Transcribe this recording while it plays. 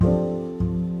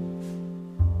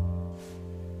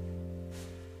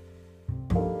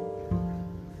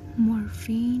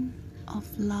Morphine of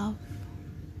Love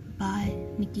by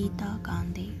Nikita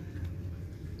Gandhi.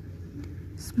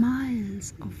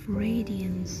 Smiles of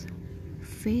radiance,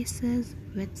 faces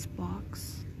with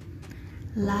sparks,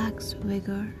 lacks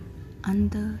vigor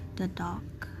under the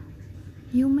dark.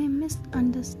 You may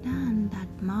misunderstand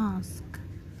that mask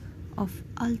of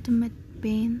ultimate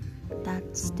pain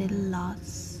that still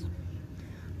lasts.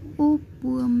 O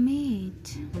poor maid,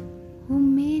 who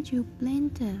made you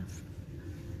plaintive?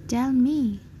 Tell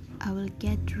me, I will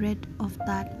get rid of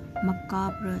that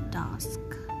macabre task.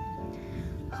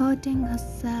 Hurting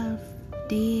herself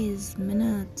days,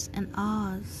 minutes, and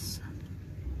hours.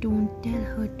 Don't tell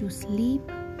her to sleep,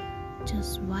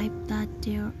 just wipe that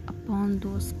tear upon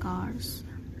those scars.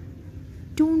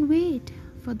 Don't wait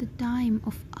for the time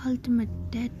of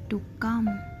ultimate death to come.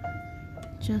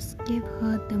 Just give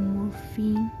her the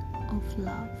morphine of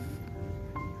love.